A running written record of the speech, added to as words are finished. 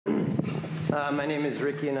My name is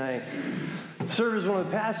Ricky, and I serve as one of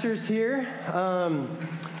the pastors here.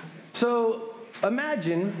 So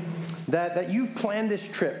imagine that you've planned this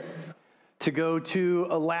trip to go to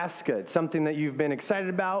Alaska. It's something that you've been excited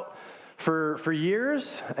about for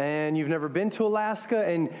years, and you've never been to Alaska,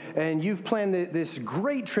 and you've planned this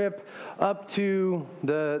great trip up to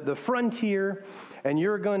the frontier, and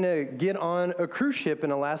you're going to get on a cruise ship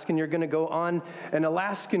in Alaska, and you're going to go on an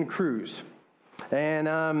Alaskan cruise.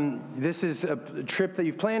 And this is a trip that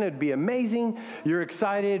you've planned. It'd be amazing. You're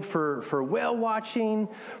excited for whale watching,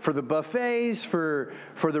 for the buffets, for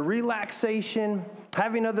the relaxation,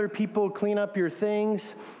 having other people clean up your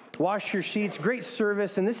things, wash your sheets, great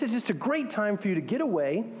service. And this is just a great time for you to get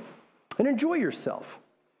away and enjoy yourself.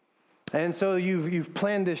 And so you've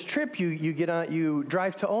planned this trip. You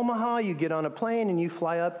drive to Omaha, you get on a plane, and you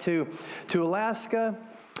fly up to Alaska.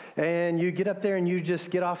 And you get up there and you just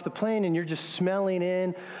get off the plane and you're just smelling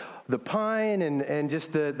in the pine and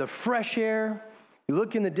just the fresh air. You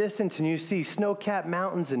look in the distance and you see snow-capped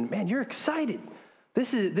mountains, and man, you're excited.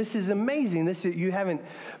 This is amazing. You haven't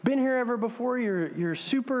been here ever before. You're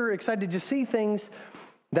super excited to see things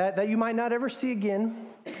that you might not ever see again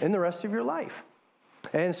in the rest of your life.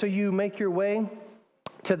 And so you make your way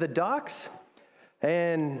to the docks,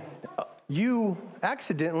 and you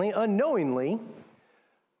accidentally, unknowingly,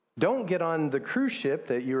 don't get on the cruise ship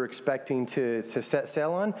that you're expecting to set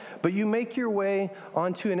sail on, but you make your way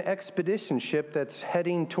onto an expedition ship that's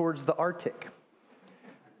heading towards the Arctic.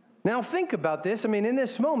 Now think about this. I mean, in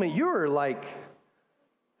this moment, you're like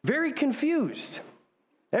very confused.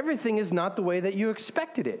 Everything is not the way that you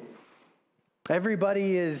expected it.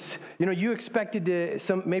 Everybody is, you expected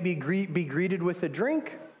to maybe be greeted with a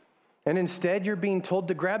drink, and instead you're being told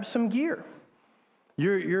to grab some gear.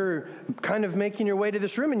 You're kind of making your way to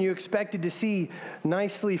this room, and you expected to see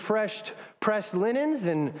nicely pressed linens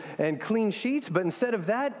and clean sheets, but instead of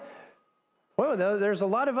that, well, there's a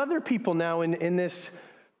lot of other people now in this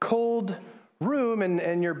cold room,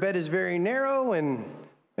 and your bed is very narrow, and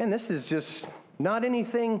man, this is just not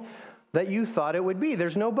anything that you thought it would be.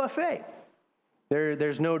 There's no buffet.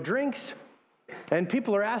 There's no drinks, and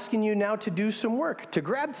people are asking you now to do some work, to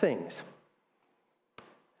grab things.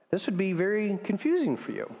 This would be very confusing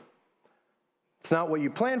for you. It's not what you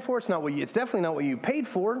planned for. It's definitely not what you paid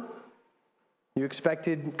for. You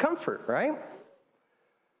expected comfort, right?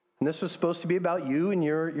 And this was supposed to be about you and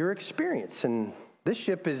your experience. And this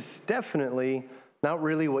ship is definitely not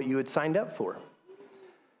really what you had signed up for.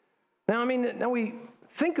 Now we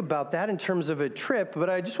think about that in terms of a trip, but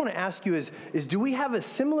I just want to ask you is do we have a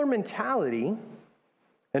similar mentality?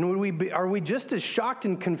 And are we just as shocked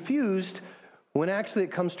and confused when actually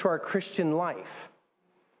it comes to our Christian life?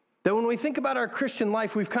 That when we think about our Christian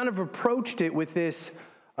life, we've kind of approached it with this,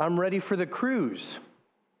 I'm ready for the cruise.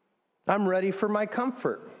 I'm ready for my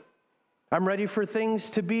comfort. I'm ready for things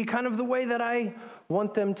to be kind of the way that I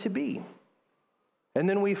want them to be. And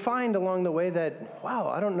then we find along the way that, wow,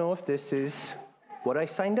 I don't know if this is what I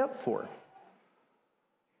signed up for.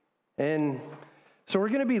 And so we're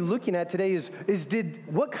going to be looking at today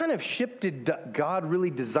what kind of ship did God really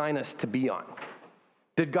design us to be on?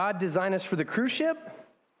 Did God design us for the cruise ship?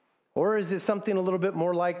 Or is it something a little bit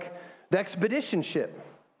more like the expedition ship?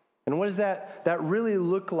 And what does that really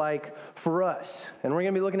look like for us? And we're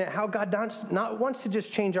going to be looking at how God not wants to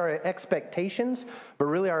just change our expectations, but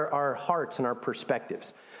really our hearts and our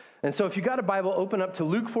perspectives. And so if you got a Bible, open up to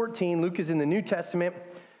Luke 14. Luke is in the New Testament.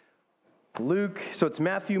 Luke, so it's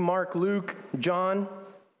Matthew, Mark, Luke, John.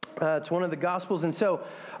 It's one of the Gospels. And so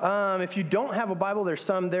if you don't have a Bible, there's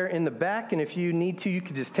some there in the back. And if you need to, you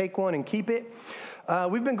can just take one and keep it.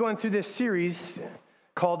 We've been going through this series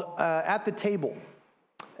called At the Table.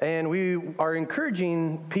 And we are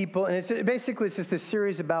encouraging people, and it's just this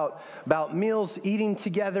series about meals, eating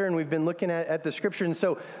together, and we've been looking at the Scripture. And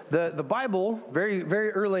so the Bible, very,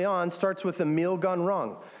 very early on, starts with a meal gone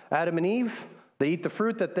wrong. Adam and Eve, they eat the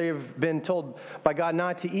fruit that they've been told by God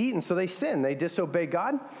not to eat, and so they sin. They disobey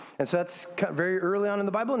God. And so that's very early on in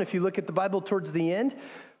the Bible. And if you look at the Bible towards the end,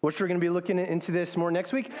 which we're going to be looking into this more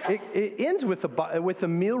next week, it ends with the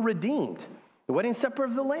meal redeemed, the wedding supper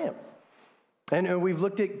of the Lamb. And we've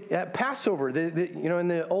looked at Passover. In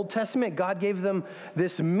the Old Testament, God gave them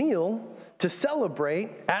this meal to celebrate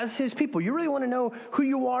as His people. You really want to know who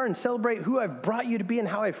you are and celebrate who I've brought you to be and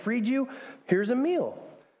how I freed you? Here's a meal.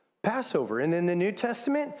 Passover. And in the New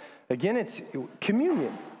Testament, again, it's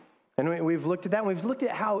communion. And we've looked at that. And we've looked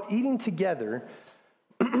at how eating together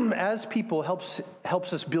as people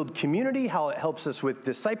helps us build community, how it helps us with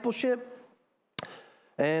discipleship.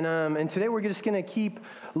 And today we're just going to keep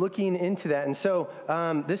looking into that. And so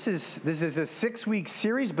this is a 6-week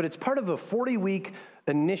series, but it's part of a 40-week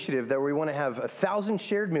initiative that we want to have 1,000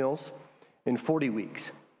 shared meals in 40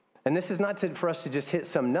 weeks. And this is not for us to just hit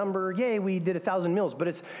some number, yay, we did 1,000 meals, but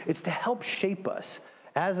it's to help shape us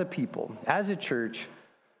as a people, as a church,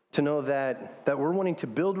 to know that we're wanting to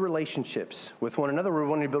build relationships with one another. We're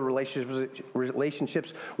wanting to build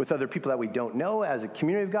relationships with other people that we don't know as a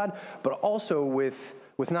community of God, but also with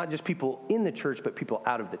not just people in the church, but people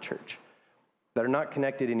out of the church that are not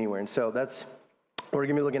connected anywhere. And so that's what we're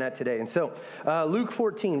going to be looking at today. And so Luke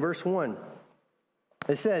 14, verse 1,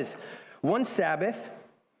 it says, one Sabbath,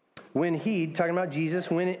 when he, talking about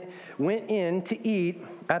Jesus, went in to eat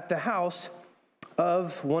at the house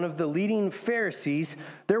of one of the leading Pharisees,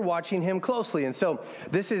 they're watching him closely. And so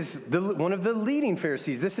this is one of the leading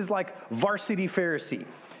Pharisees. This is like varsity Pharisee.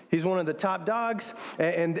 He's one of the top dogs,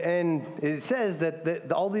 and it says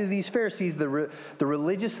that all of these Pharisees, the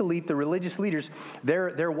religious elite, the religious leaders,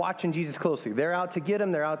 they're watching Jesus closely. They're out to get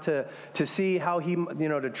him. They're out to see how he,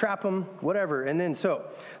 to trap him, whatever. And then so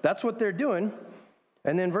that's what they're doing.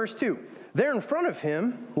 And then verse 2, there in front of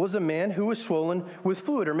him was a man who was swollen with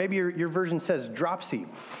fluid, or maybe your version says dropsy.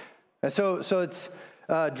 And so it's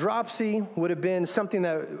dropsy would have been something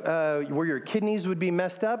that where your kidneys would be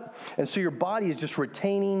messed up, and so your body is just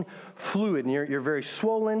retaining fluid, and you're very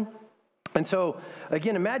swollen. And so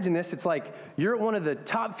again, imagine this: it's like you're at one of the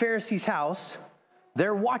top Pharisees' house,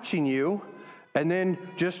 they're watching you, and then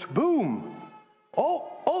just boom,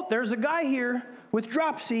 oh, there's a guy here with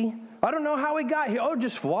dropsy. I don't know how he got here. Oh,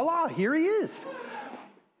 just voila, here he is.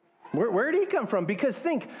 Where did he come from? Because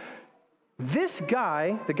think, this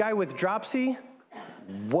guy, the guy with dropsy,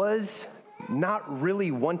 was not really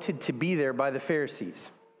wanted to be there by the Pharisees.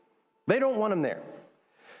 They don't want him there.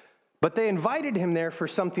 But they invited him there for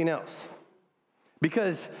something else.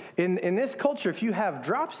 Because in this culture, if you have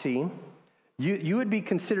dropsy, you would be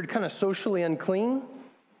considered kind of socially unclean.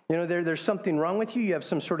 There's something wrong with you. You have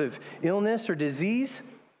some sort of illness or disease.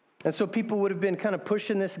 And so people would have been kind of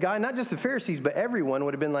pushing this guy, not just the Pharisees, but everyone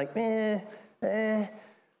would have been like, I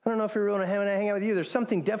don't know if we really want to hang out with you. There's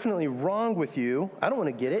something definitely wrong with you. I don't want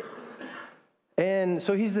to get it. And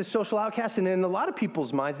so he's this social outcast. And in a lot of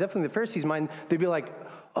people's minds, definitely the Pharisees' mind, they'd be like,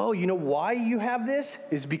 oh, you know why you have this?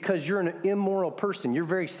 Is because you're an immoral person. You're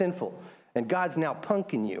very sinful. And God's now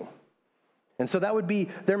punking you. And so that would be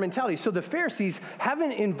their mentality. So the Pharisees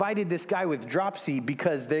haven't invited this guy with dropsy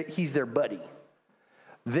because he's their buddy.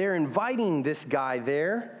 They're inviting this guy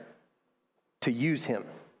there to use him,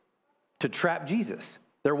 to trap Jesus.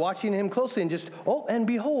 They're watching him closely and just, and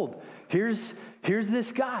behold, here's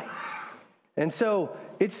this guy. And so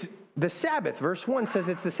it's the Sabbath. Verse 1 says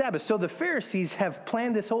it's the Sabbath. So the Pharisees have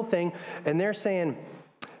planned this whole thing, and they're saying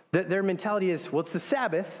that their mentality is, well, it's the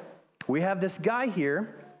Sabbath. We have this guy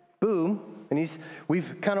here, boom, and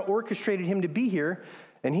we've kind of orchestrated him to be here,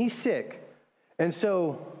 and he's sick. And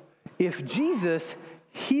so if Jesus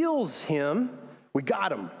heals him, we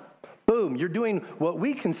got him. Boom, you're doing what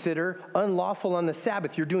we consider unlawful on the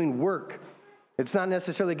Sabbath. You're doing work. It's not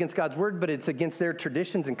necessarily against God's word, but it's against their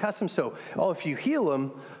traditions and customs. So, if you heal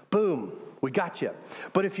him, boom, we got you.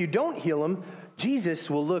 But if you don't heal him, Jesus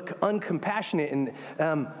will look uncompassionate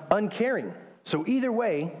and uncaring. So either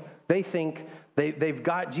way, they think they've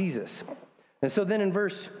got Jesus. And so then in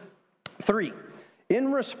verse 3,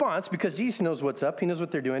 in response, because Jesus knows what's up, he knows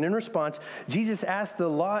what they're doing. In response, Jesus asked the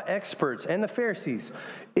law experts and the Pharisees,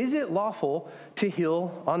 is it lawful to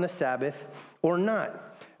heal on the Sabbath or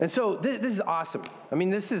not? And so this is awesome. I mean,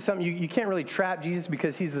 this is something you can't really trap Jesus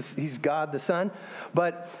because he's God the Son.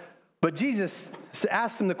 But Jesus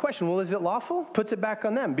asks them the question, well, is it lawful? Puts it back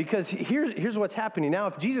on them. Because here's what's happening. Now,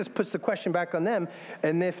 if Jesus puts the question back on them,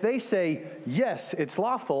 and if they say, yes, it's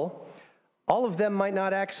lawful, all of them might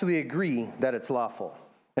not actually agree that it's lawful.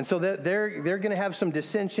 And so they're going to have some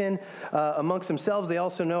dissension amongst themselves. They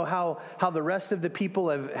also know how the rest of the people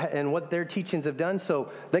have and what their teachings have done. So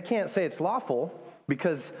they can't say it's lawful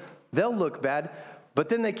because they'll look bad. But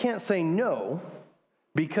then they can't say no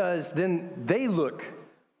because then they look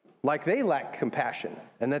like they lack compassion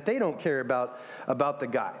and that they don't care about the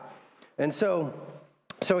guy. And so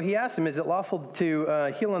he asked them, is it lawful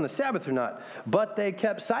to heal on the Sabbath or not? But they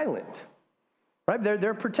kept silent. Right?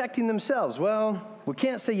 They're protecting themselves. Well, we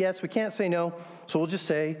can't say yes, we can't say no, so we'll just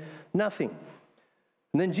say nothing.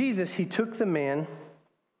 And then Jesus, he took the man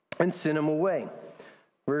and sent him away.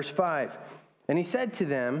 Verse 5, and he said to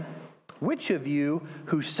them, which of you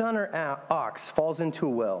whose son or ox falls into a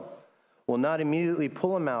well will not immediately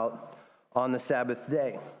pull him out on the Sabbath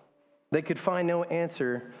day? They could find no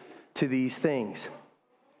answer to these things.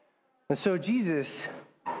 And so Jesus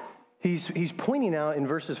he's pointing out in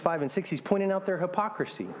verses 5 and 6, he's pointing out their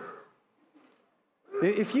hypocrisy.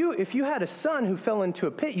 If you had a son who fell into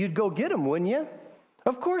a pit, you'd go get him, wouldn't you?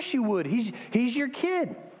 Of course you would. He's your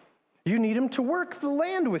kid. You need him to work the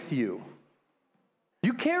land with you.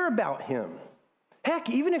 You care about him. Heck,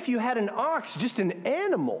 even if you had an ox, just an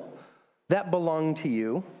animal that belonged to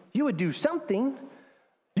you, you would do something.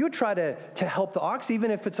 You would try to help the ox, even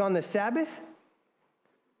if it's on the Sabbath.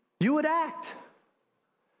 You would act.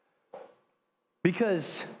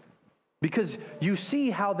 Because you see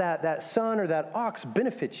how that son or that ox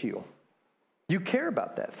benefits you. You care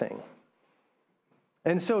about that thing.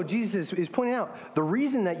 And so Jesus is pointing out, the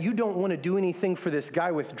reason that you don't want to do anything for this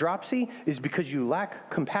guy with dropsy is because you lack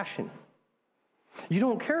compassion. You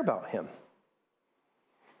don't care about him.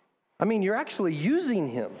 I mean, you're actually using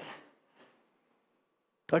him.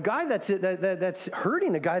 A guy that's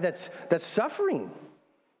hurting, a guy that's suffering,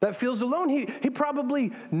 that feels alone. He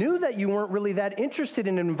probably knew that you weren't really that interested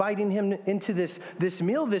in inviting him into this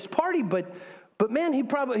meal, this party, but man, he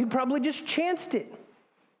probably just chanced it.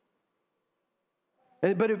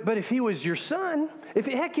 But if he was your son, if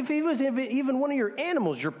he was even one of your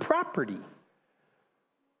animals, your property,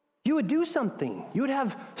 you would do something. You would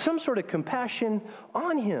have some sort of compassion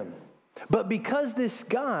on him. But because this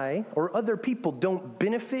guy or other people don't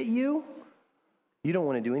benefit you, you don't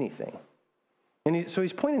want to do anything. And so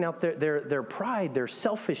he's pointing out their pride, their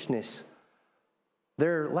selfishness,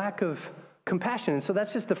 their lack of compassion. And so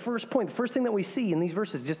that's just the first point. The first thing that we see in these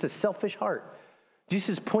verses, just a selfish heart. Jesus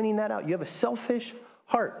is pointing that out. You have a selfish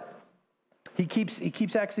heart. He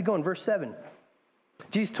keeps actually going. Verse 7.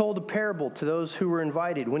 Jesus told a parable to those who were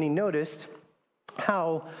invited when he noticed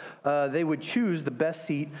how they would choose the best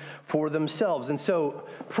seat for themselves. And so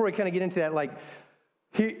before we kind of get into that,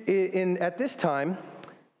 at this time,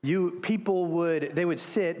 people would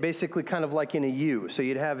sit basically kind of like in a U. So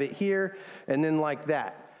you'd have it here and then like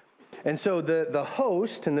that. And so the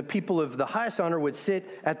host and the people of the highest honor would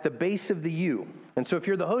sit at the base of the U. And so if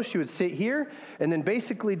you're the host, you would sit here, and then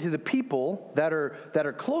basically to the people that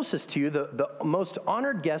are closest to you, the most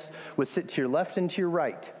honored guests would sit to your left and to your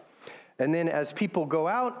right. And then as people go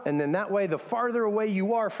out, and then that way, the farther away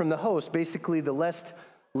you are from the host, basically the less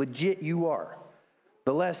legit you are,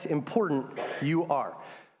 the less important you are.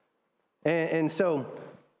 And so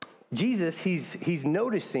Jesus, he's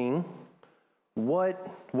noticing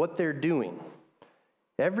what they're doing.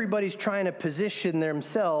 Everybody's trying to position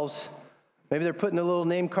themselves. Maybe they're putting a little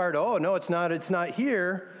name card. Oh, no, it's not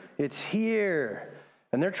here. It's here.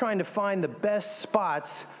 And they're trying to find the best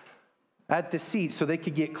spots at the seat so they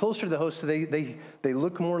could get closer to the host so they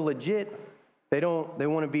look more legit. They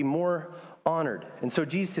want to be more honored. And so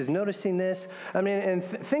Jesus is noticing this. I mean, and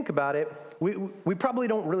think about it. We probably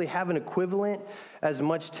don't really have an equivalent as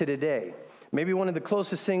much to today. Maybe one of the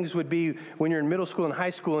closest things would be when you're in middle school and high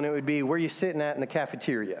school, and it would be where you sitting at in the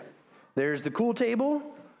cafeteria. There's the cool table,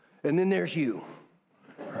 and then there's you,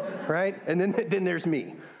 right? And then there's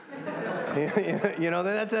me.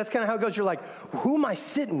 That's kind of how it goes. You're like, who am I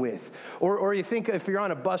sitting with? Or you think if you're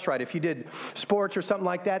on a bus ride, if you did sports or something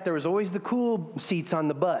like that, there was always the cool seats on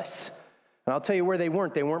the bus. And I'll tell you where they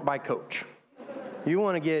weren't. They weren't by coach. You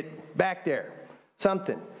want to get back there,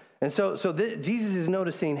 something. And so Jesus is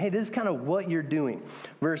noticing, hey, this is kind of what you're doing.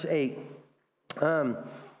 Verse 8.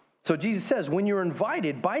 So Jesus says, when you're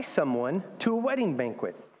invited by someone to a wedding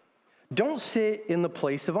banquet, don't sit in the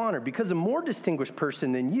place of honor, because a more distinguished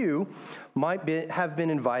person than you might have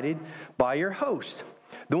been invited by your host.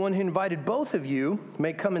 The one who invited both of you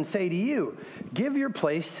may come and say to you, give your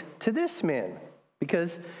place to this man,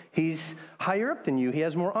 because he's higher up than you. He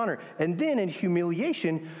has more honor. And then in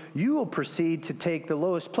humiliation, you will proceed to take the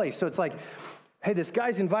lowest place. So it's like, hey, this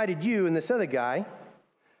guy's invited you and this other guy,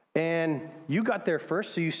 and you got there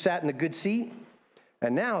first, so you sat in the good seat.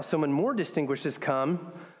 And now someone more distinguished has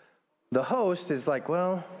come. The host is like,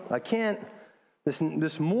 well, I can't,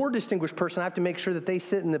 this more distinguished person, I have to make sure that they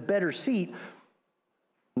sit in the better seat.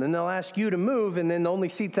 And then they'll ask you to move, and then the only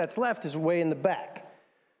seat that's left is way in the back.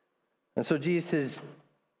 And so Jesus is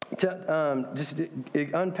just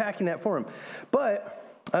unpacking that for him. But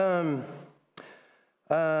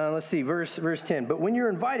let's see, verse 10. But when you're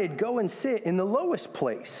invited, go and sit in the lowest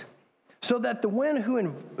place, so that the one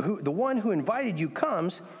who invited you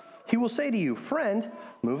comes. He will say to you, friend,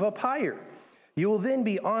 move up higher. You will then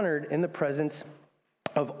be honored in the presence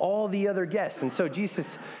of all the other guests. And so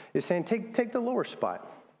Jesus is saying, take the lower spot.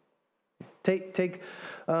 Take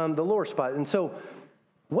the lower spot. And so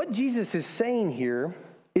what Jesus is saying here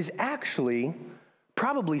is actually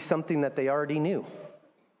probably something that they already knew.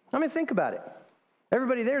 I mean, think about it.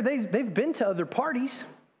 Everybody there, they've been to other parties.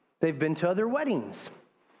 They've been to other weddings.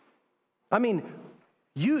 I mean,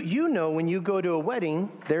 you know when you go to a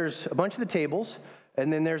wedding, there's a bunch of the tables,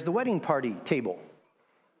 and then there's the wedding party table.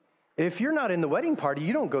 If you're not in the wedding party,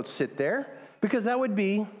 you don't go sit there, because that'd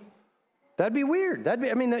be weird.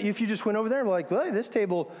 If you just went over there and were like, well, this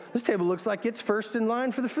table looks like it's first in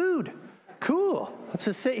line for the food. Cool. Let's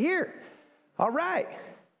just sit here. All right.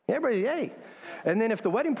 Everybody, hey. And then if the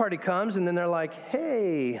wedding party comes and then they're like,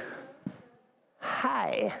 hey,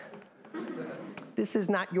 hi, this is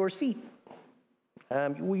not your seat.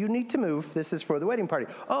 You need to move. This is for the wedding party.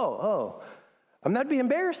 That'd be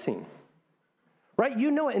embarrassing. Right?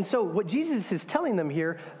 You know it. And so what Jesus is telling them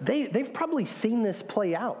here, they've probably seen this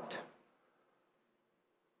play out.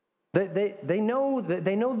 They know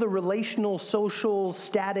the relational, social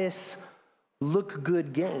status, look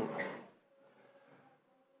good game.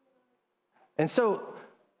 And so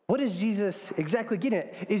what is Jesus exactly getting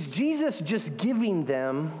at? Is Jesus just giving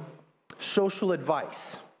them social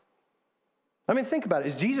advice? I mean, think about it.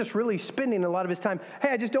 Is Jesus really spending a lot of his time, hey,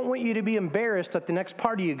 I just don't want you to be embarrassed at the next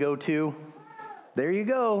party you go to. There you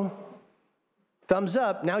go. Thumbs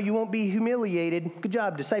up. Now you won't be humiliated. Good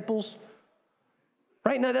job, disciples.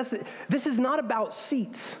 Right? Now, this is not about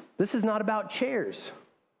seats. This is not about chairs.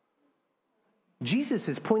 Jesus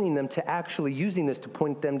is pointing them to actually using this to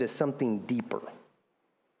point them to something deeper.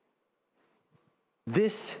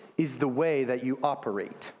 This is the way that you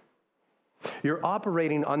operate. You're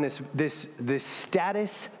operating on this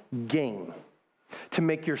status game to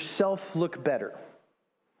make yourself look better.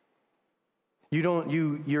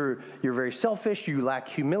 You're very selfish. You lack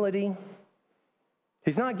humility.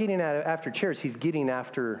 He's not getting after chairs. He's getting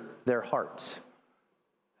after their hearts,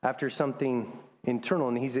 after something internal,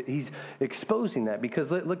 and he's exposing that. Because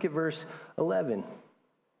look at verse 11.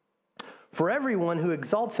 For everyone who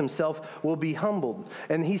exalts himself will be humbled.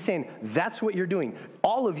 And he's saying, that's what you're doing.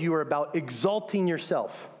 All of you are about exalting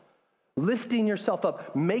yourself, lifting yourself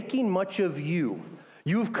up, making much of you.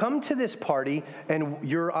 You've come to this party, and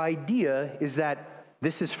your idea is that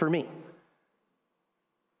this is for me.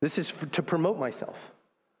 This is to promote myself,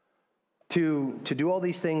 to do all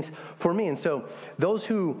these things for me. And so those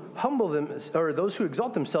who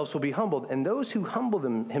exalt themselves will be humbled, and those who humble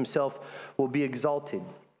himself will be exalted.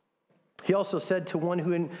 He also said to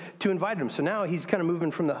one to invite him. So now he's kind of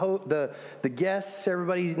moving from the guests,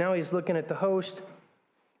 everybody. Now he's looking at the host.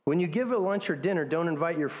 When you give a lunch or dinner, don't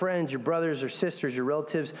invite your friends, your brothers or sisters, your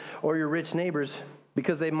relatives, or your rich neighbors,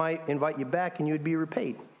 because they might invite you back and you would be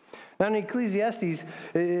repaid. Now in Ecclesiastes,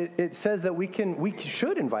 it says that we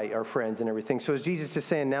should invite our friends and everything. So is Jesus just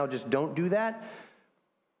saying now just don't do that?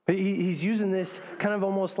 He's using this kind of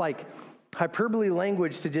almost like hyperbole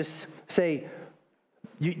language to just say,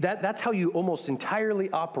 that's how you almost entirely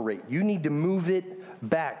operate. You need to move it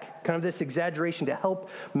back. Kind of this exaggeration to help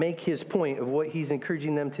make his point of what he's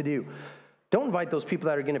encouraging them to do. Don't invite those people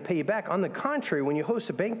that are going to pay you back. On the contrary, when you host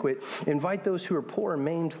a banquet, invite those who are poor,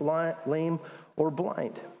 maimed, lame, or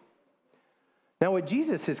blind. Now, what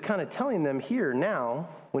Jesus is kind of telling them here now,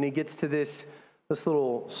 when he gets to this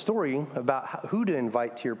little story about who to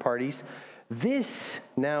invite to your parties, this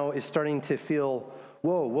now is starting to feel,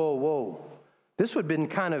 whoa. This would have been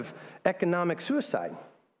kind of economic suicide.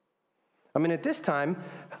 I mean, at this time,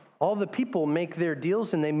 all the people make their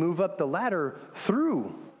deals and they move up the ladder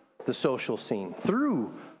through the social scene,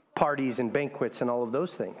 through parties and banquets and all of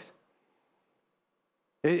those things.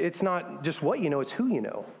 It's not just what you know, it's who you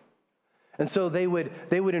know. And so they would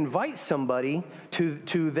invite somebody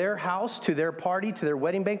to their house, to their party, to their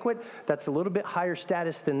wedding banquet that's a little bit higher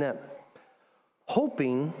status than them,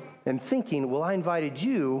 hoping and thinking, well, I invited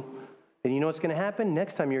you, and you know what's going to happen?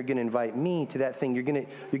 Next time you're going to invite me to that thing, you're going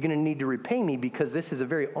to need to repay me, because this is a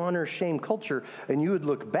very honor-shame culture, and you would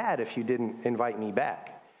look bad if you didn't invite me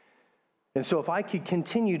back. And so if I could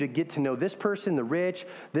continue to get to know this person, the rich,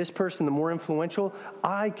 this person, the more influential,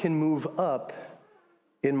 I can move up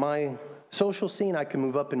in my social scene. I can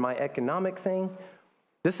move up in my economic thing.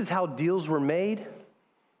 This is how deals were made.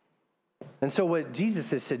 And so what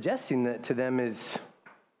Jesus is suggesting to them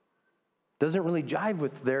doesn't really jive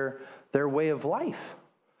with their way of life.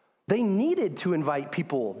 They needed to invite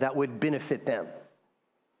people that would benefit them.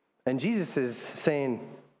 And Jesus is saying,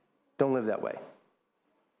 don't live that way.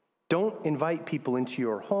 Don't invite people into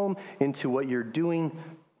your home, into what you're doing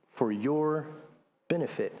for your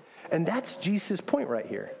benefit. And that's Jesus' point right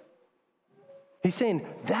here. He's saying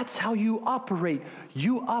that's how you operate.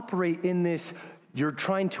 You operate in this, you're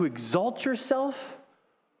trying to exalt yourself,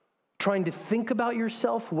 trying to think about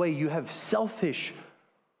yourself, way you have selfish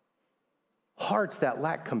hearts that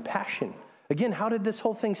lack compassion. Again, how did this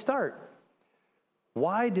whole thing start?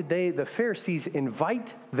 Why did the Pharisees,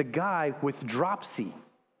 invite the guy with dropsy?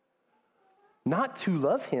 not to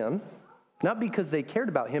love him, not because they cared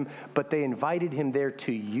about him, but they invited him there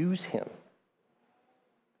to use him.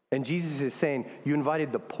 And Jesus is saying, you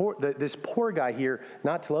invited this poor guy here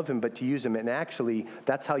not to love him, but to use him. And actually,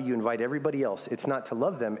 that's how you invite everybody else. It's not to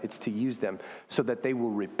love them, it's to use them so that they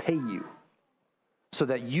will repay you, so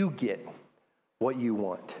that you get what you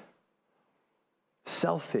want.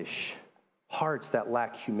 Selfish hearts that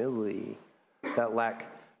lack humility, that lack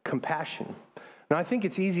compassion. Now, I think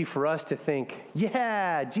it's easy for us to think,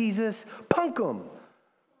 yeah, Jesus, punk them.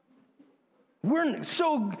 We're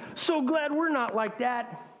so glad we're not like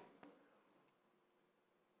that.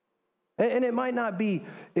 And it might not be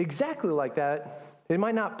exactly like that. It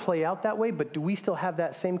might not play out that way, but do we still have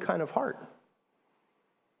that same kind of heart?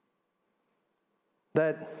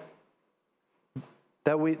 That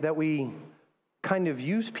we kind of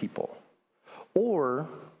use people, or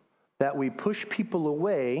that we push people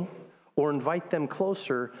away or invite them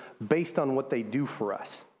closer based on what they do for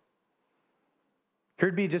us.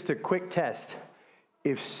 Here'd be just a quick test.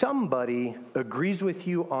 If somebody agrees with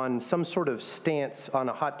you on some sort of stance on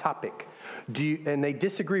a hot topic, and they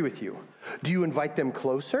disagree with you, do you invite them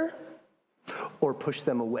closer or push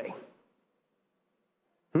them away?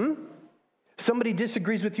 Somebody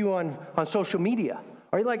disagrees with you on social media.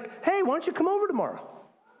 Are you like, hey, why don't you come over tomorrow?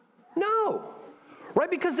 No. Right?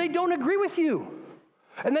 Because they don't agree with you.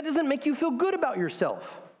 And that doesn't make you feel good about yourself.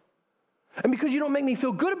 And because you don't make me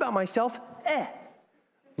feel good about myself,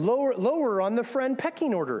 lower on the friend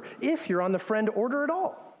pecking order, if you're on the friend order at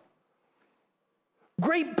all.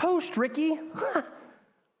 Great post, Ricky.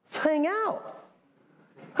 Let's hang out.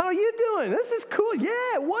 How are you doing? This is cool.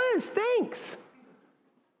 Yeah, it was. Thanks.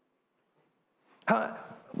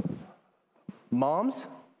 Moms,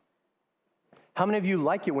 how many of you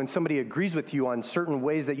like it when somebody agrees with you on certain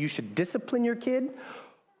ways that you should discipline your kid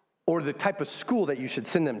or the type of school that you should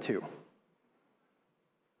send them to?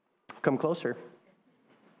 Come closer.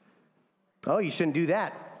 Oh, you shouldn't do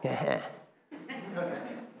that. I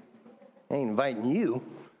ain't inviting you.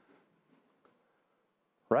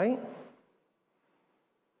 Right?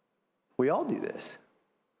 We all do this.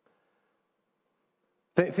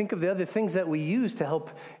 Think of the other things that we use to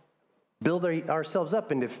help build ourselves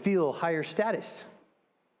up and to feel higher status.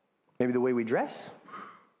 Maybe the way we dress,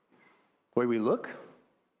 the way we look.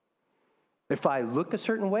 If I look a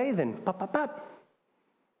certain way, then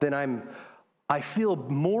then I feel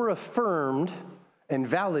more affirmed and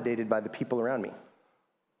validated by the people around me.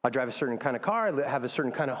 I drive a certain kind of car, I have a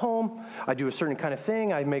certain kind of home, I do a certain kind of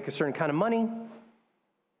thing, I make a certain kind of money.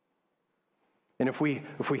 And if we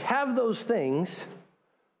have those things,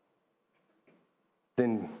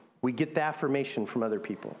 then we get the affirmation from other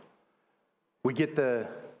people. We get the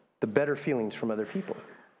better feelings from other people.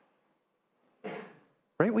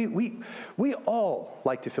 Right? We all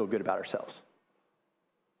like to feel good about ourselves.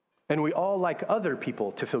 And we all like other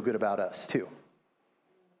people to feel good about us too.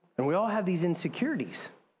 And we all have these insecurities.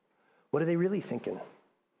 What are they really thinking?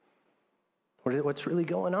 What's really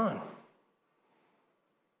going on?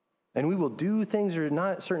 And we will do things or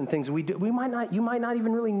not certain things we do. You might not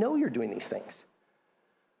even really know you're doing these things.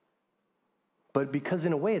 But because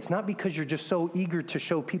in a way, it's not because you're just so eager to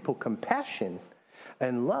show people compassion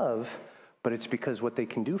and love, but it's because what they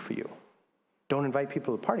can do for you. Don't invite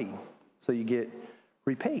people to the party so you get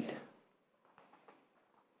repaid.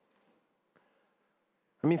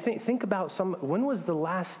 I mean, think about when was the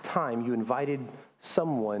last time you invited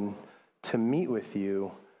someone to meet with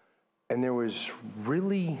you and there was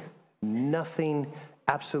really nothing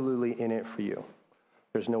absolutely in it for you?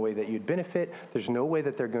 There's no way that you'd benefit. There's no way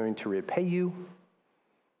that they're going to repay you.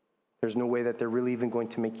 There's no way that they're really even going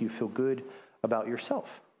to make you feel good about yourself.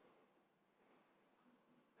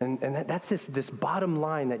 And that's this bottom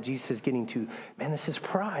line that Jesus is getting to. Man, this is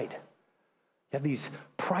pride. You have these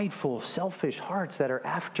prideful, selfish hearts that are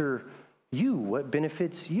after you, what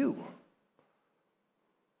benefits you.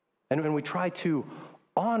 And when we try to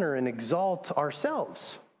honor and exalt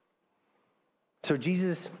ourselves. So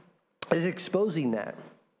Jesus is exposing that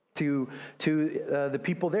to the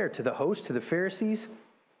people there, to the host, to the Pharisees.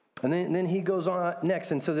 And then he goes on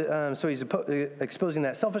next. And so he's exposing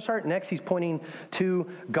that selfish heart. Next, he's pointing to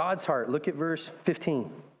God's heart. Look at verse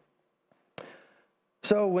 15.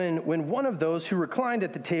 So when one of those who reclined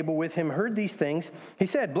at the table with him heard these things, he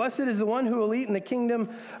said, "Blessed is the one who will eat in the kingdom,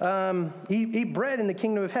 eat bread in the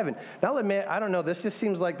kingdom of heaven." Now, I'll admit, I don't know, this just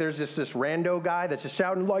seems like there's just this rando guy that's just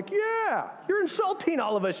shouting like, "Yeah, you're insulting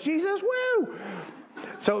all of us, Jesus, woo!"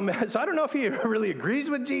 So I don't know if he really agrees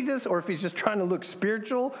with Jesus or if he's just trying to look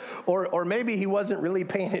spiritual or maybe he wasn't really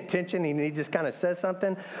paying attention and he just kind of says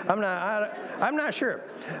something. I'm not sure.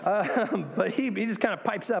 But he just kind of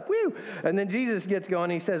pipes up, woo. And then Jesus gets going.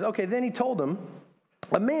 He says, okay, then he told him,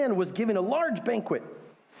 a man was giving a large banquet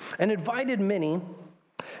and invited many.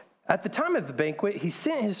 At the time of the banquet, he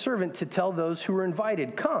sent his servant to tell those who were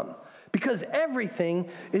invited, come, because everything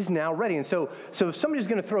is now ready. And so if somebody's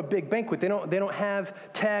going to throw a big banquet, they don't have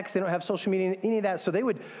text, they don't have social media, any of that. So they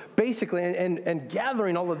would basically, and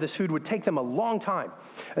gathering all of this food would take them a long time.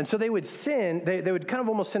 And so they would they would kind of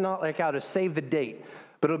almost send out like out a save the date,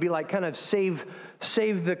 but it'll be like kind of save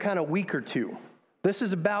the kind of week or two. This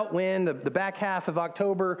is about when the back half of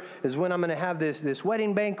October is when I'm going to have this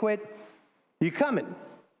wedding banquet. You coming?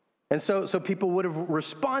 And so people would have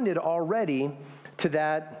responded already to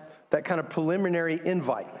that kind of preliminary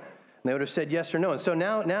invite. And they would have said yes or no. And so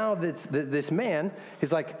now this man,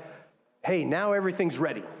 he's like, hey, now everything's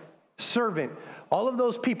ready. Servant, all of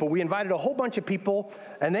those people, we invited a whole bunch of people,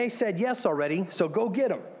 and they said yes already, so go get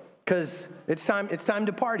them, because it's time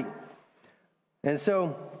to party. And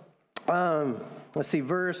so, let's see,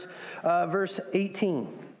 verse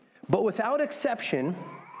 18. But without exception,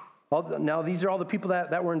 now these are all the people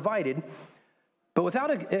that were invited, but without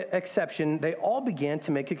exception, they all began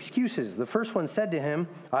to make excuses. The first one said to him,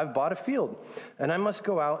 I've bought a field, and I must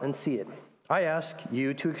go out and see it. I ask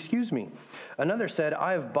you to excuse me. Another said,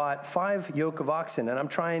 I have bought 5 yoke of oxen, and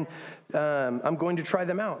I'm going to try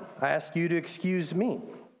them out. I ask you to excuse me.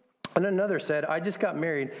 And another said, I just got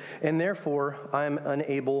married, and therefore I'm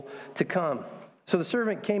unable to come. So the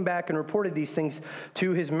servant came back and reported these things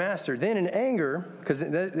to his master. Then in anger, because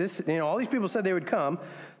all these people said they would come,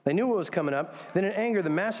 they knew what was coming up. Then in anger, the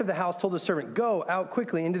master of the house told the servant, go out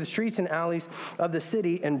quickly into the streets and alleys of the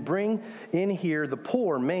city and bring in here the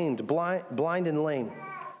poor, maimed, blind and lame.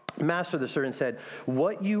 Master, the servant said,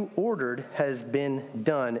 what you ordered has been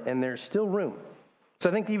done, and there's still room. So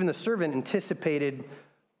I think even the servant anticipated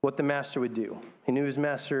what the master would do. He knew his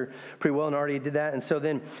master pretty well and already did that. And so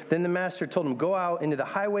then the master told him, go out into the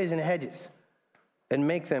highways and hedges and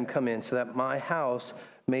make them come in so that my house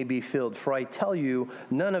may be filled. For I tell you,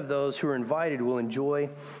 none of those who are invited will enjoy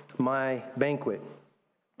my banquet.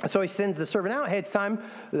 So he sends the servant out. Hey, it's time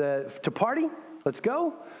to party. Let's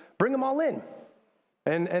go. Bring them all in.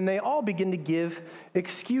 And they all begin to give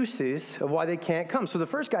excuses of why they can't come. So the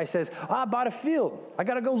first guy says, I bought a field. I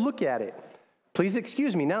got to go look at it. Please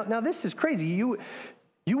excuse me. Now this is crazy. You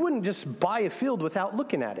wouldn't just buy a field without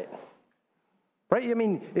looking at it. Right? I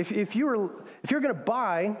mean, if you're going to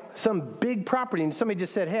buy some big property and somebody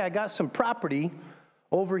just said, hey, I got some property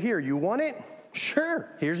over here. You want it? Sure.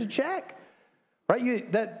 Here's a check.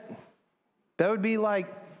 Right? That would be like,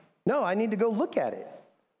 no, I need to go look at it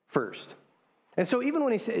first. And so even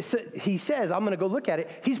when he says, I'm going to go look at it,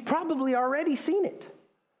 he's probably already seen it.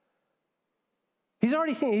 He's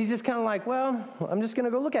already seen it. He's just kind of like, well, I'm just going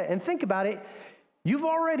to go look at it. And think about it. You've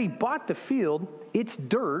already bought the field. It's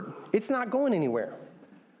dirt. It's not going anywhere.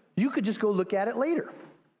 You could just go look at it later.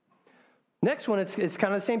 Next one, it's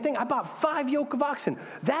kind of the same thing. I bought 5 yoke of oxen.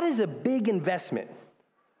 That is a big investment.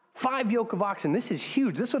 5 yoke of oxen. This is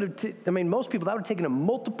huge. This would have, most people, that would have taken them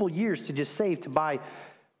multiple years to just save to buy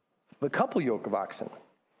a couple yoke of oxen.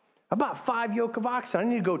 I bought 5 yoke of oxen. I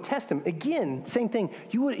need to go test them. Again, same thing.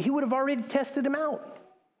 He would have already tested them out.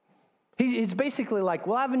 It's basically like,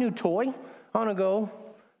 well, I have a new toy. I want to go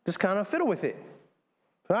just kind of fiddle with it.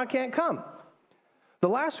 So I can't come. The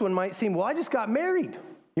last one might seem, well, I just got married.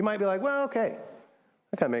 You might be like, well, okay.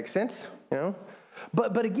 That kind of makes sense, you know.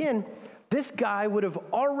 But again, this guy would have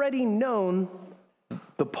already known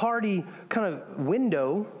the party kind of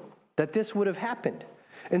window that this would have happened.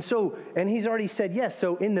 And he's already said yes.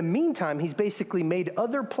 So in the meantime, he's basically made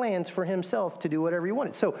other plans for himself to do whatever he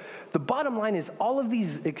wanted. So the bottom line is all of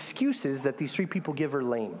these excuses that these 3 people give are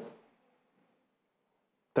lame.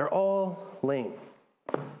 They're all lame.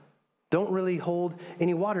 Don't really hold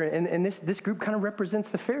any water. And this group kind of represents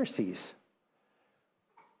the Pharisees.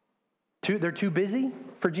 They're too busy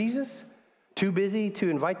for Jesus, too busy to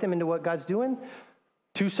invite them into what God's doing,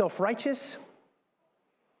 too self-righteous.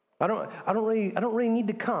 I don't really need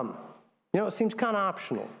to come. You know, it seems kind of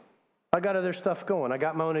optional. I got other stuff going. I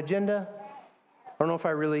got my own agenda. I don't know if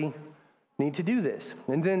I really need to do this.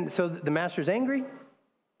 And then, so the master's angry.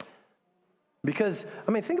 Because,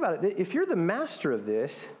 think about it. If you're the master of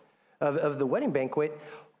this, of the wedding banquet,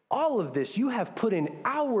 all of this, you have put in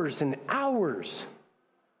hours and hours,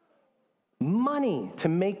 money to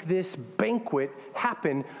make this banquet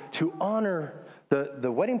happen to honor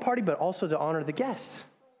the wedding party, but also to honor the guests.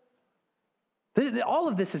 All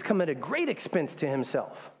of this has come at a great expense to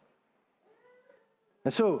himself.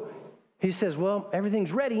 And so he says, well,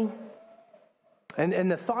 everything's ready.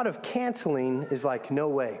 And the thought of canceling is like, no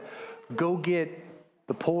way. Go get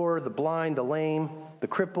the poor, the blind, the lame, the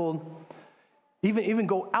crippled. Even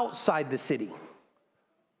go outside the city.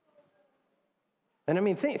 And I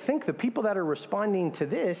mean, think the people that are responding to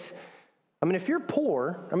this. I mean, if you're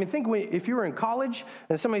poor, I mean, think if you were in college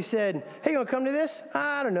and somebody said, hey, you want to come to this?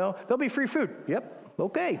 I don't know. There'll be free food. Yep,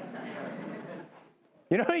 okay.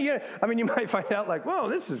 I mean, you might find out like, whoa,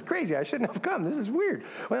 this is crazy. I shouldn't have come. This is weird.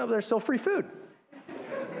 Well, there's still free food.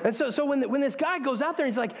 And so when this guy goes out there,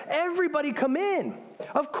 he's like, everybody come in.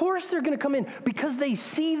 Of course they're going to come in because they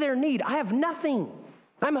see their need. I have nothing.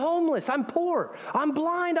 I'm homeless. I'm poor. I'm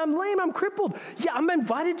blind. I'm lame. I'm crippled. Yeah, I'm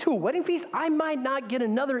invited to a wedding feast. I might not get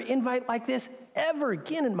another invite like this ever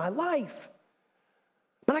again in my life.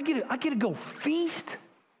 But I get to go feast.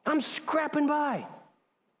 I'm scrapping by.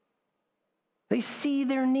 They see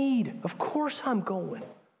their need. Of course I'm going.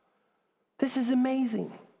 This is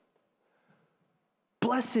amazing.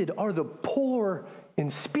 Blessed are the poor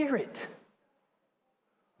in spirit.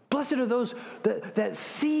 Blessed are those that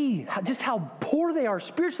see just how poor they are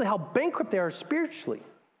spiritually, how bankrupt they are spiritually.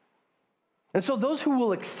 And so those who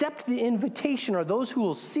will accept the invitation are those who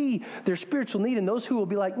will see their spiritual need, and those who will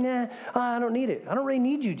be like, nah, I don't need it. I don't really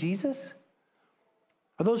need you, Jesus.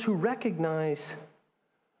 Are those who recognize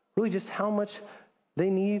really just how much they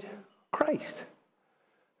need Christ.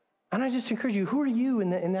 And I just encourage you, who are you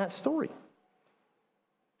in that story?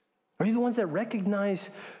 Are you the ones that recognize?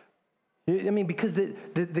 I mean, because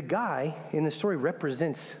the guy in the story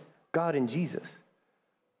represents God and Jesus.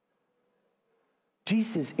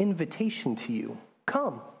 Jesus' invitation to you,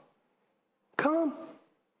 come,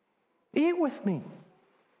 eat with me,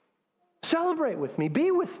 celebrate with me,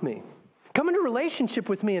 be with me, come into relationship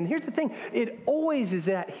with me. And here's the thing, it always is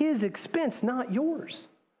at his expense, not yours.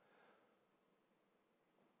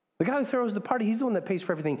 The guy who throws the party, he's the one that pays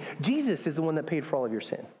for everything. Jesus is the one that paid for all of your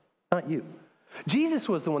sin, not you. Jesus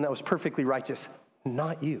was the one that was perfectly righteous,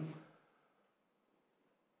 not you.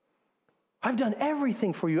 I've done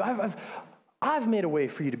everything for you. I've made a way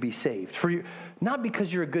for you to be saved. For you, not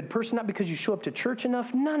because you're a good person, not because you show up to church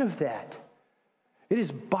enough, none of that. It is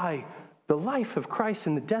by the life of Christ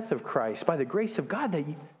and the death of Christ, by the grace of God that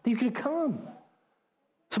you could come.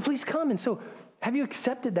 So please come. And so have you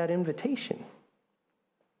accepted that invitation?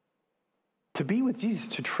 To be with Jesus,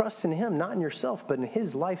 to trust in him, not in yourself, but in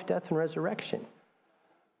his life, death, and resurrection.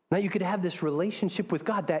 Now you could have this relationship with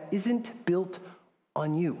God that isn't built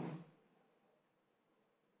on you,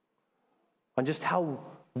 on just how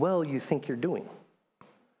well you think you're doing.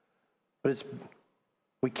 But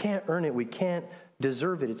we can't earn it. We can't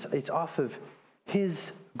deserve it. It's off of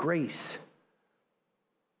his grace.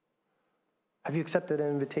 Have you accepted that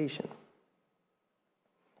invitation?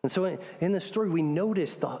 And so in the story, we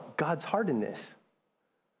notice God's heart in this.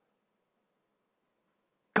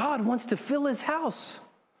 God wants to fill his house.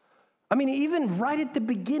 I mean, even right at the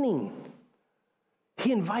beginning,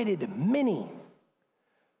 he invited many.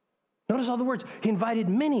 Notice all the words. He invited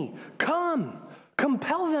many. Come.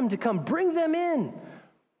 Compel them to come. Bring them in.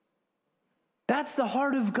 That's the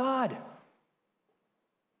heart of God.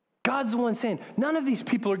 God's the one saying, none of these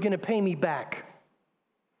people are going to pay me back.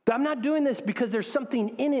 I'm not doing this because there's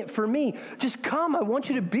something in it for me. Just come. I want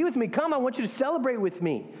you to be with me. Come. I want you to celebrate with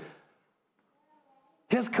me.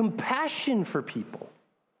 He has compassion for people.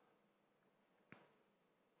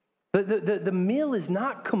 The meal is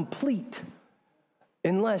not complete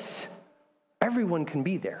unless everyone can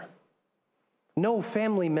be there. No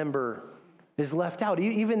family member is left out.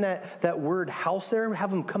 Even that word house there, have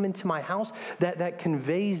them come into my house, that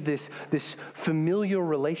conveys this familial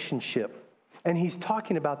relationship. And he's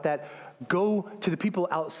talking about that. Go to the people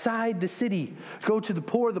outside the city. Go to the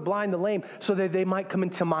poor, the blind, the lame, so that they might come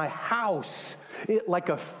into my house like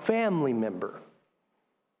a family member.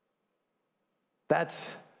 That's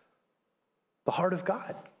the heart of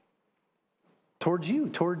God towards you,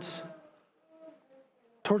 towards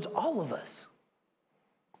all of us.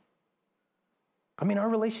 I mean, our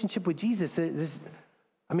relationship with Jesus is,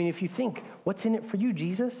 if you think, what's in it for you,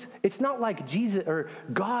 Jesus? It's not like Jesus or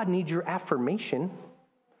God needs your affirmation.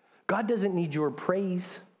 God doesn't need your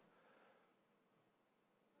praise.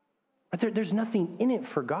 There's nothing in it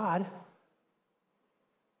for God.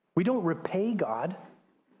 We don't repay God.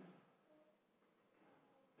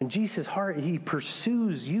 And Jesus' heart, he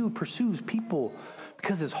pursues people,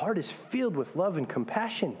 because his heart is filled with love and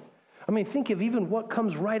compassion. I mean, think of even what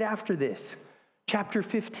comes right after this. Chapter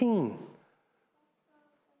 15.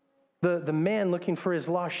 The man looking for his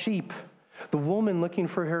lost sheep. The woman looking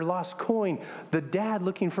for her lost coin, the dad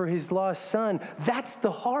looking for his lost son. That's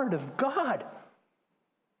the heart of God.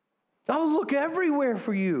 I'll look everywhere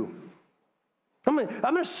for you. I'm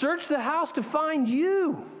going to search the house to find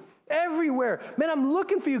you. Everywhere. Man, I'm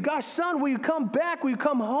looking for you. Gosh, son, will you come back? Will you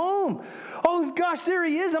come home? Oh, gosh, there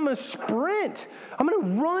he is. I'm going to sprint. I'm going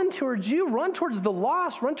to run towards you. Run towards the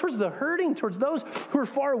lost. Run towards the hurting. Towards those who are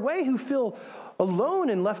far away, who feel alone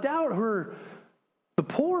and left out, who are the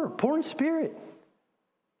poor in spirit.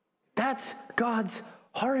 That's God's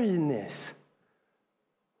heart in this.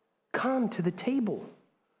 Come to the table.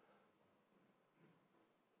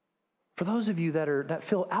 For those of you that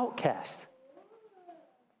feel outcast.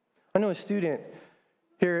 I know a student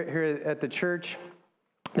here at the church.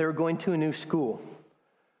 They were going to a new school.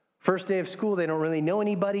 First day of school, they don't really know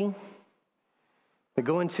anybody. They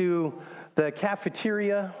go into the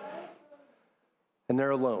cafeteria, and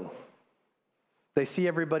they're alone. They see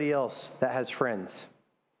everybody else that has friends,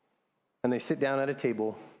 and they sit down at a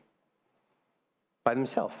table by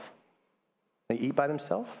themselves. They eat by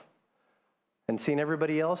themselves, and seeing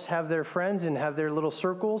everybody else have their friends and have their little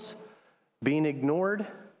circles, being ignored.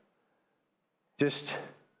 Just,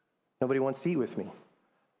 nobody wants to eat with me.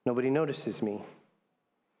 Nobody notices me.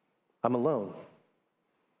 I'm alone.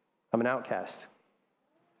 I'm an outcast.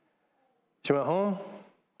 She went home,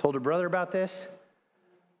 told her brother about this,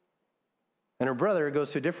 and her brother goes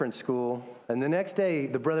to a different school, and the next day,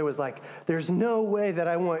 the brother was like, there's no way that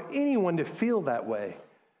I want anyone to feel that way.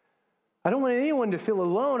 I don't want anyone to feel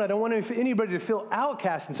alone. I don't want anybody to feel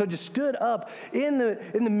outcast. And so just stood up in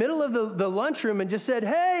the middle of the lunchroom and just said,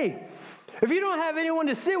 hey, if you don't have anyone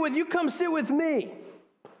to sit with, you come sit with me.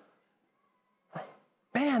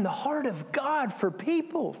 Man, the heart of God for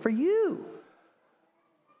people, for you.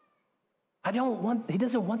 He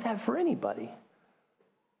doesn't want that for anybody.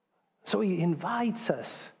 So he invites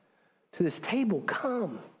us to this table.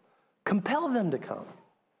 Come. Compel them to come.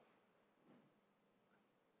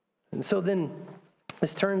 And so then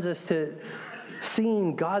this turns us to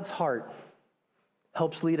seeing God's heart.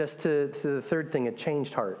 Helps lead us to the third thing, a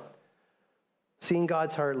changed heart. Seeing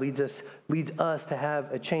God's heart leads us to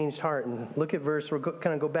have a changed heart. And look at we're going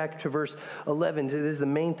to go back to verse 11. This is the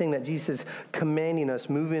main thing that Jesus is commanding us,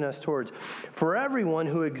 moving us towards. For everyone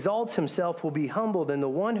who exalts himself will be humbled, and the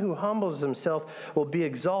one who humbles himself will be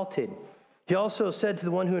exalted. He also said to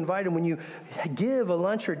the one who invited him, when you give a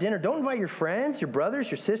lunch or dinner, don't invite your friends, your brothers,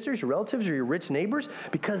 your sisters, your relatives, or your rich neighbors,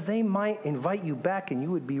 because they might invite you back and you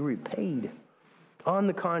would be repaid. On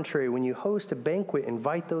the contrary, when you host a banquet,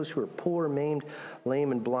 invite those who are poor, maimed,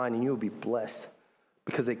 lame, and blind, and you will be blessed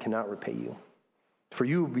because they cannot repay you. For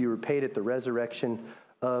you will be repaid at the resurrection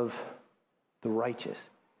of the righteous.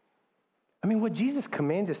 I mean, what Jesus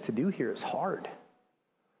commands us to do here is hard.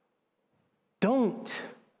 Don't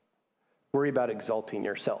worry about exalting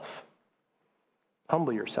yourself.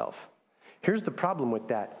 Humble yourself. Here's the problem with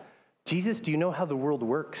that. Jesus, do you know how the world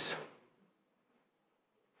works?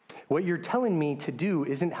 What you're telling me to do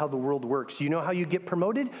isn't how the world works. Do you know how you get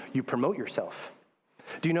promoted? You promote yourself.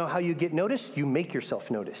 Do you know how you get noticed? You make yourself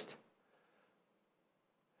noticed.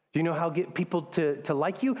 Do you know how to get people to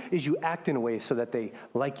like you? Is you act in a way so that they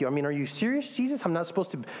like you. I mean, are you serious, Jesus? I'm not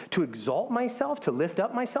supposed to exalt myself, to lift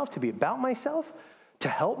up myself, to be about myself, to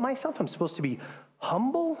help myself? I'm supposed to be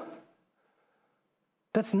humble?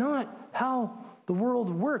 That's not how the world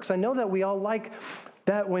works. I know that we all like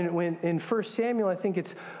that when in 1 Samuel, I think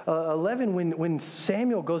it's 11, when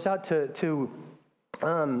Samuel goes out to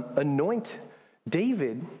anoint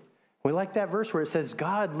David, we like that verse where it says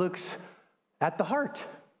God looks at the heart.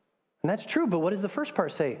 And that's true, but what does the first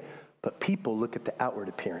part say? But people look at the outward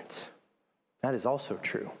appearance. That is also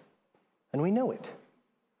true. And we know it.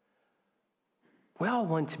 We all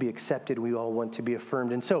want to be accepted. We all want to be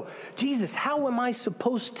affirmed. And so, Jesus, how am I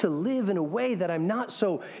supposed to live in a way that I'm not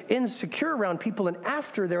so insecure around people and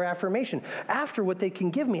after their affirmation, after what they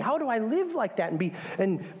can give me? How do I live like that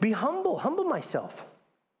and be humble myself?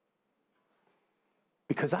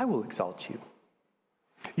 Because I will exalt you.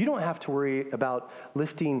 You don't have to worry about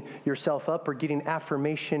lifting yourself up or getting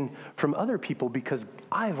affirmation from other people because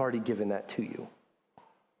I've already given that to you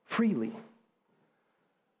freely.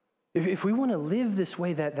 If we want to live this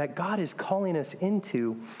way that God is calling us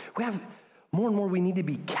into, we have more and more we need to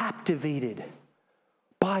be captivated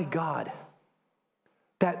by God.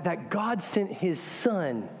 That God sent his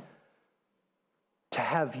son to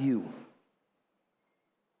have you.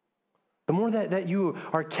 The more that you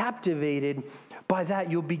are captivated by that,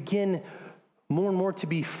 you'll begin more and more to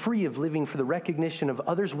be free of living for the recognition of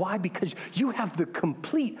others. Why? Because you have the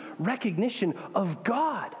complete recognition of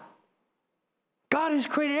God. God has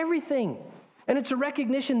created everything. And it's a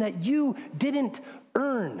recognition that you didn't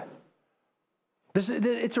earn.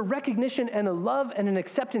 It's a recognition and a love and an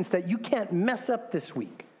acceptance that you can't mess up this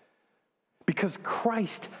week because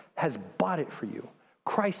Christ has bought it for you.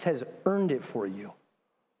 Christ has earned it for you.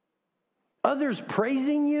 Others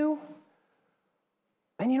praising you.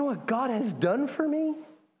 And you know what God has done for me?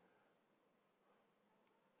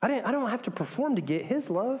 I don't have to perform to get his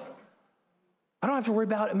love. I don't have to worry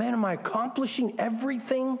about, man, am I accomplishing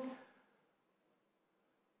everything?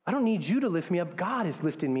 I don't need you to lift me up. God has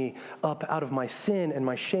lifted me up out of my sin and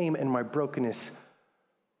my shame and my brokenness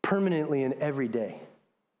permanently and every day.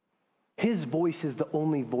 His voice is the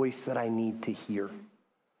only voice that I need to hear.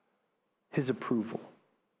 His approval.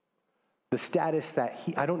 The status that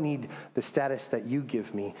I don't need the status that you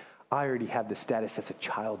give me. I already have the status as a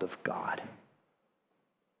child of God.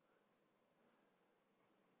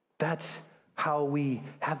 That's how we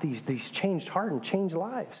have these changed heart and changed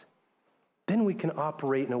lives. Then we can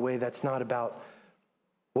operate in a way that's not about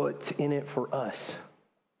what's in it for us,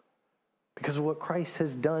 because of what Christ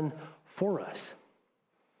has done for us.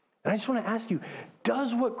 And I just want to ask you,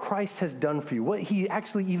 does what Christ has done for you, what he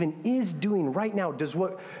actually even is doing right now, does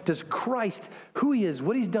Christ, who he is,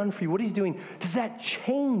 what he's done for you, what he's doing, does that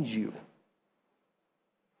change you?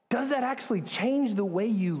 Does that actually change the way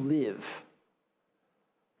you live?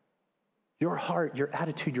 Your heart, your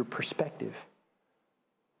attitude, your perspective.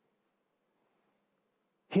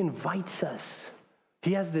 He invites us.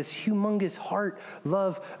 He has this humongous heart,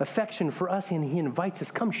 love, affection for us, and he invites us,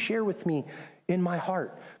 come share with me in my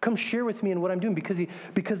heart. Come share with me in what I'm doing,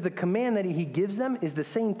 because the command that he gives them is the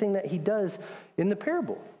same thing that he does in the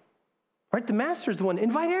parable. Right? The master's the one.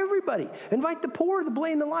 Invite everybody. Invite the poor, the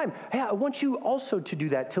blind, the lame. Hey, I want you also to do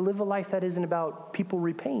that, to live a life that isn't about people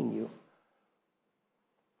repaying you.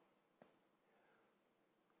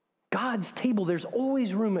 God's table, there's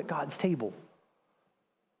always room at God's table.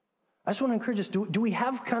 I just want to encourage us, do we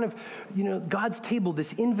have kind of, God's table,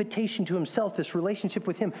 this invitation to himself, this relationship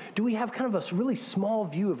with him? Do we have kind of a really small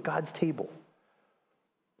view of God's table?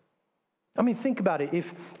 I mean, think about it.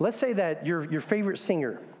 Let's say that your favorite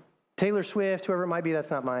singer, Taylor Swift, whoever it might be, that's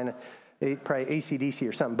not mine, probably AC/DC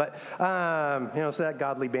or something, but, so that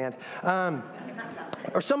godly band,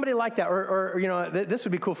 or somebody like that, or this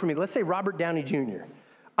would be cool for me. Let's say Robert Downey Jr.,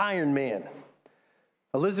 Iron Man,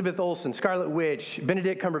 Elizabeth Olsen, Scarlet Witch,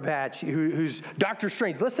 Benedict Cumberbatch, who's Doctor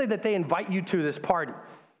Strange. Let's say that they invite you to this party.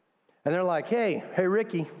 And they're like, hey,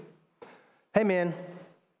 Ricky, hey, man,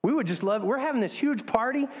 we're having this huge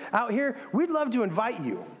party out here. We'd love to invite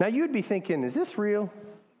you. Now, you'd be thinking, is this real?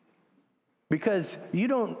 Because you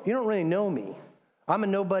don't really know me. I'm a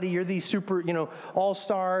nobody. You're these super,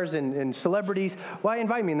 all-stars and celebrities. Why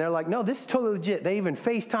invite me? And they're like, no, this is totally legit. They even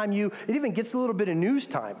FaceTime you. It even gets a little bit of news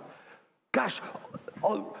time. Gosh,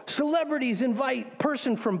 celebrities invite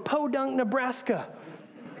person from Podunk, Nebraska.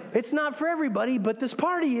 It's not for everybody, but this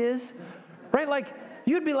party is, right? Like,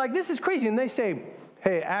 you'd be like, this is crazy. And they say,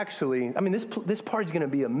 hey, actually, this party's going to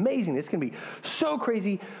be amazing. It's going to be so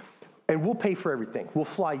crazy. And we'll pay for everything. We'll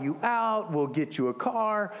fly you out. We'll get you a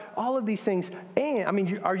car. All of these things.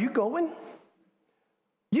 And, are you going?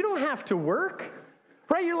 You don't have to work,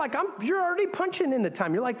 right? You're like, you're already punching in the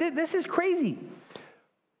time. You're like, this is crazy.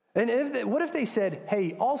 And what if they said,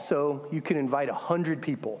 hey, also, you can invite 100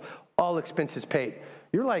 people, all expenses paid?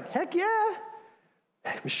 You're like, heck yeah,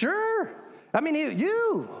 sure.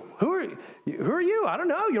 Who are you? I don't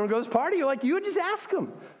know. You want to go to this party? You're like, you would just ask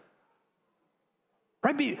them.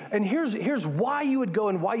 Right? And here's why you would go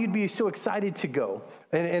and why you'd be so excited to go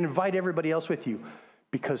and invite everybody else with you.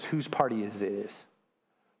 Because whose party is it?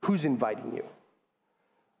 Who's inviting you?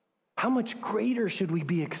 How much greater should we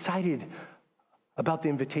be excited about the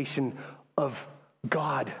invitation of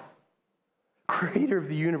God, creator of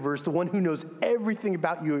the universe, the one who knows everything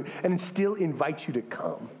about you and still invites you to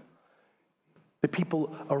come? The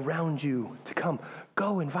people around you to come.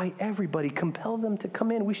 Go invite everybody. Compel them to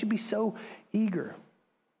come in. We should be so eager.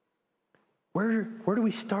 Where do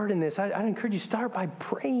we start in this? I encourage you, start by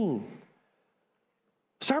praying.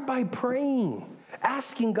 Start by praying.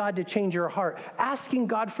 Asking God to change your heart. Asking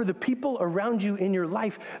God for the people around you in your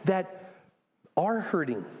life that are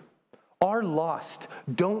hurting, are lost,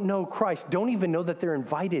 don't know Christ, don't even know that they're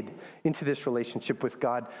invited into this relationship with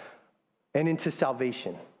God and into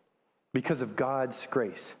salvation because of God's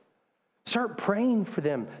grace. Start praying for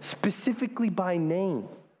them, specifically by name.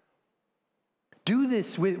 Do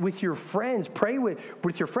this with your friends. Pray with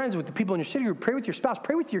your friends, with the people in your city group. Pray with your spouse.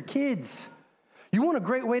 Pray with your kids. You want a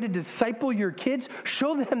great way to disciple your kids?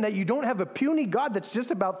 Show them that you don't have a puny God that's just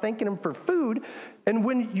about thanking them for food and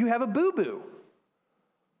when you have a boo-boo.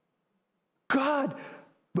 God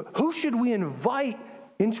But who should we invite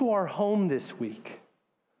into our home this week?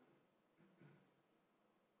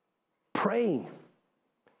 Pray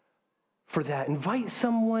for that. Invite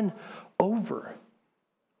someone over.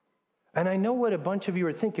 And I know what a bunch of you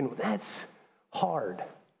are thinking. That's hard.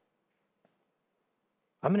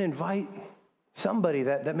 I'm going to invite somebody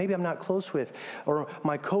that maybe I'm not close with, or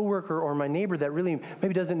my coworker or my neighbor that really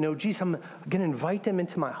maybe doesn't know Jesus. I'm going to invite them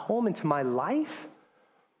into my home, into my life.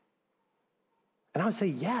 And I would say,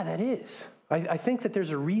 yeah, that is. I think that there's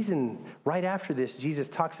a reason right after this, Jesus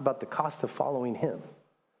talks about the cost of following him.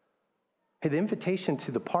 Hey, the invitation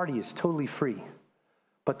to the party is totally free.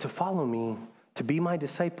 But to follow me, to be my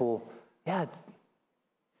disciple, yeah,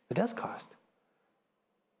 it does cost.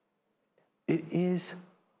 It is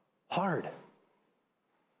hard.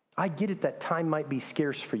 I get it that time might be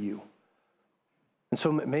scarce for you. And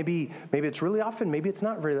so maybe it's really often, maybe it's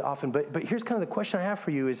not really often, but here's kind of the question I have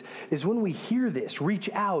for you is when we hear this, reach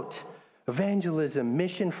out, evangelism,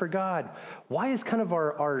 mission for God, why is kind of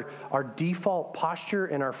our default posture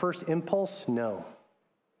and our first impulse no?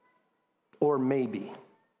 Or maybe.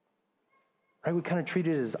 Right? We kind of treat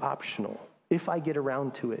it as optional, if I get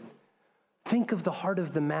around to it. Think of the heart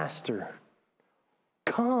of the master.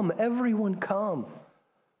 Come, everyone come.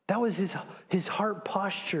 That was his heart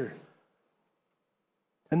posture.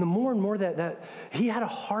 And the more and more that he had a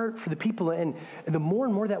heart for the people, and the more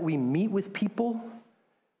and more that we meet with people,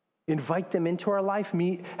 invite them into our life,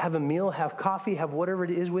 have a meal, have coffee, have whatever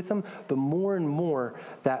it is with them, the more and more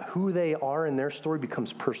that who they are and their story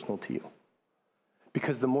becomes personal to you.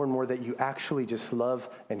 Because the more and more that you actually just love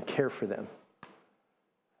and care for them.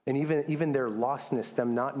 And even their lostness,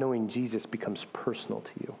 them not knowing Jesus, becomes personal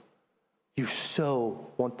to you. You so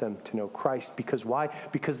want them to know Christ. Because why?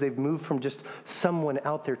 Because they've moved from just someone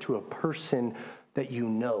out there to a person that you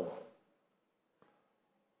know.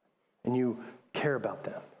 And you care about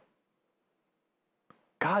them.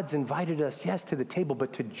 God's invited us, yes, to the table,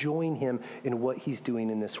 but to join him in what he's doing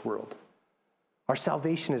in this world. Our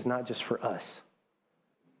salvation is not just for us.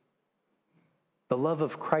 The love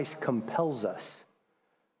of Christ compels us.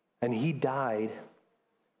 And he died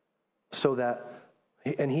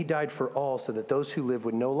he died for all so that those who live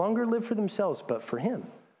would no longer live for themselves, but for him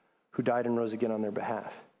who died and rose again on their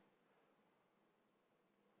behalf.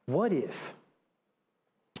 What if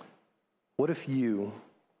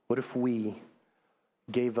we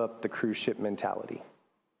gave up the cruise ship mentality?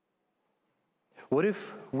 What if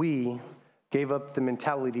we gave up the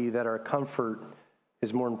mentality that our comfort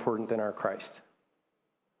is more important than our Christ?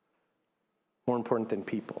 More important than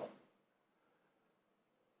people?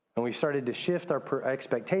 And we started to shift our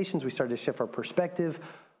expectations, we started to shift our perspective,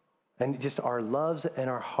 and just our loves and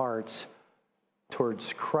our hearts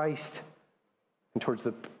towards Christ and towards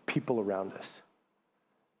the people around us,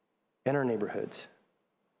 in our neighborhoods,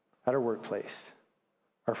 at our workplace,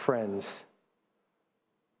 our friends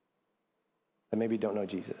that maybe don't know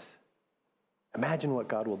Jesus. Imagine what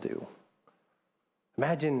God will do.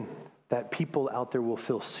 Imagine that people out there will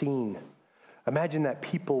feel seen. Imagine that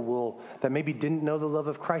people that maybe didn't know the love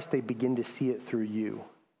of Christ, they begin to see it through you.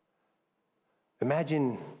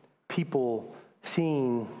 Imagine people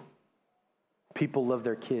seeing people love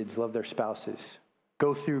their kids, love their spouses,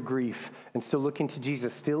 go through grief, and still looking to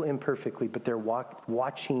Jesus, still imperfectly, but they're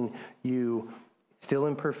watching you still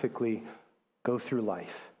imperfectly go through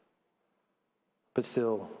life, but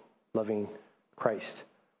still loving Christ.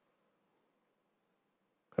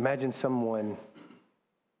 Imagine someone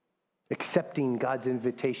accepting God's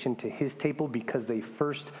invitation to his table because they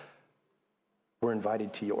first were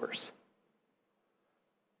invited to yours.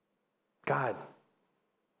 God's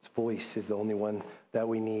voice is the only one that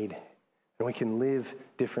we need. And we can live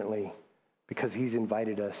differently because he's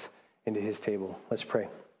invited us into his table. Let's pray.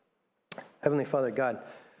 Heavenly Father, God,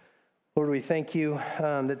 Lord, we thank you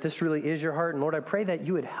that this really is your heart. And Lord, I pray that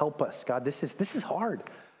you would help us. God, this is hard.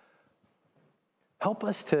 Help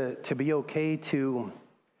us to be okay to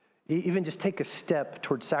even just take a step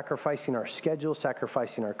towards sacrificing our schedule,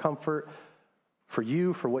 sacrificing our comfort for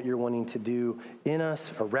you, for what you're wanting to do in us,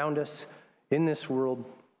 around us, in this world.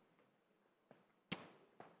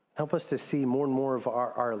 Help us to see more and more of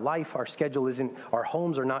our life, our schedule our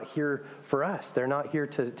homes are not here for us. They're not here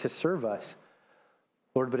to serve us.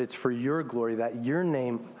 Lord, but it's for your glory that your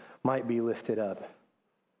name might be lifted up.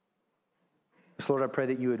 So Lord, I pray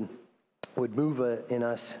that you would move in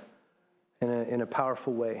us in a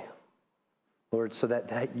powerful way, Lord, so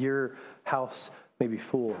that your house may be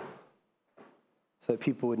full, so that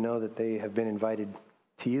people would know that they have been invited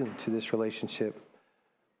to you, to this relationship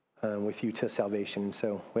with you, to salvation. And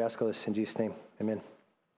so we ask all this in Jesus' name. Amen.